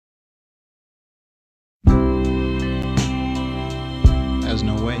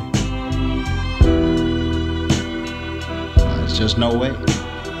way. There's just no way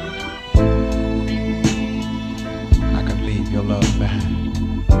I could leave your love behind.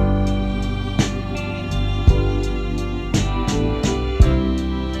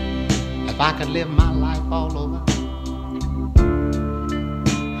 If I could live my life all over,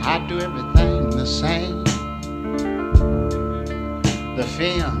 I'd do everything the same. The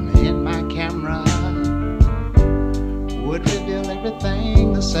film in my camera would reveal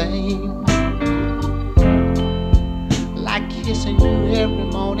everything the same. Like kissing you every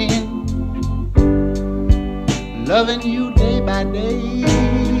morning, loving you day by day,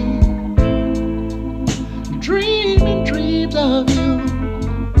 dreaming dreams of you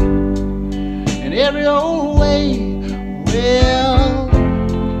in every old way. Well,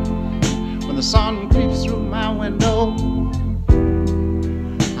 when the sun creeps through my window,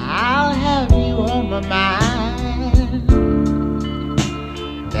 I'll have you on my mind.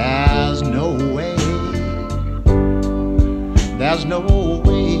 There's no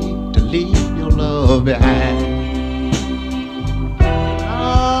way to leave your love behind.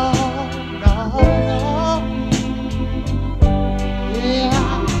 No, no, no.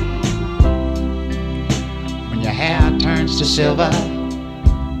 Yeah. When your hair turns to silver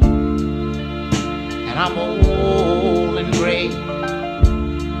and I'm old and gray,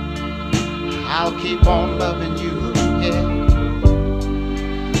 I'll keep on loving you, yeah,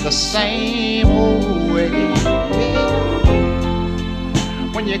 the same old way. Yeah.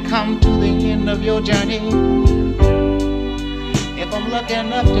 When you come to the end of your journey, if I'm lucky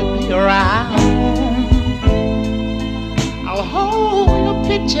enough to be around, I'll hold your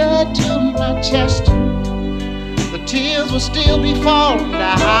picture to my chest. The tears will still be falling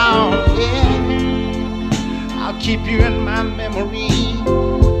down, yeah. I'll keep you in my memory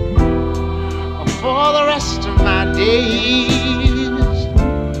for the rest of my days.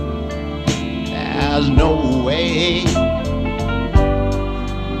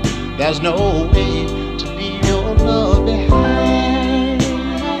 There's no way to leave your love behind.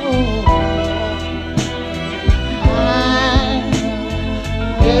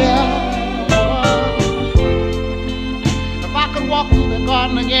 Yeah. If I could walk through the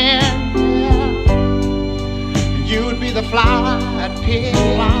garden again, yeah, you'd be the flower I'd pick,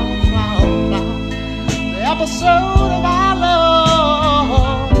 flower. The episode of our love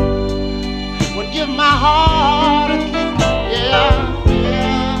would give my heart a kick, yeah.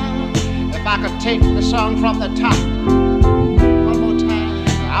 If I could take the song from the top one more time,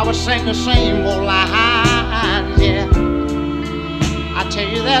 I would sing the same old lines, yeah. I tell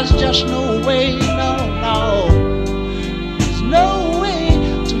you, there's just no way, no, no.